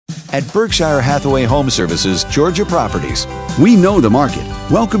at Berkshire Hathaway Home Services, Georgia Properties. We know the market.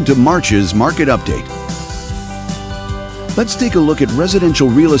 Welcome to March's Market Update. Let's take a look at residential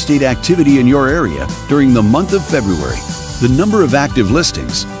real estate activity in your area during the month of February. The number of active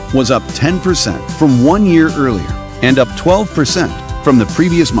listings was up 10% from 1 year earlier and up 12% from the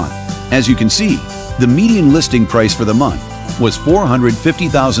previous month. As you can see, the median listing price for the month was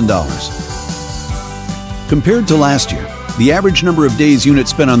 $450,000. Compared to last year, the average number of days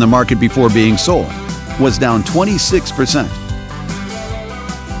units spent on the market before being sold was down 26%.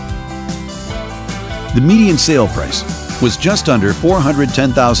 The median sale price was just under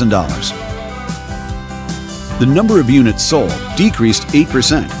 $410,000. The number of units sold decreased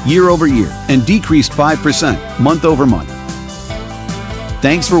 8% year over year and decreased 5% month over month.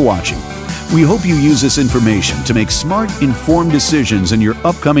 Thanks for watching. We hope you use this information to make smart, informed decisions in your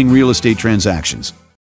upcoming real estate transactions.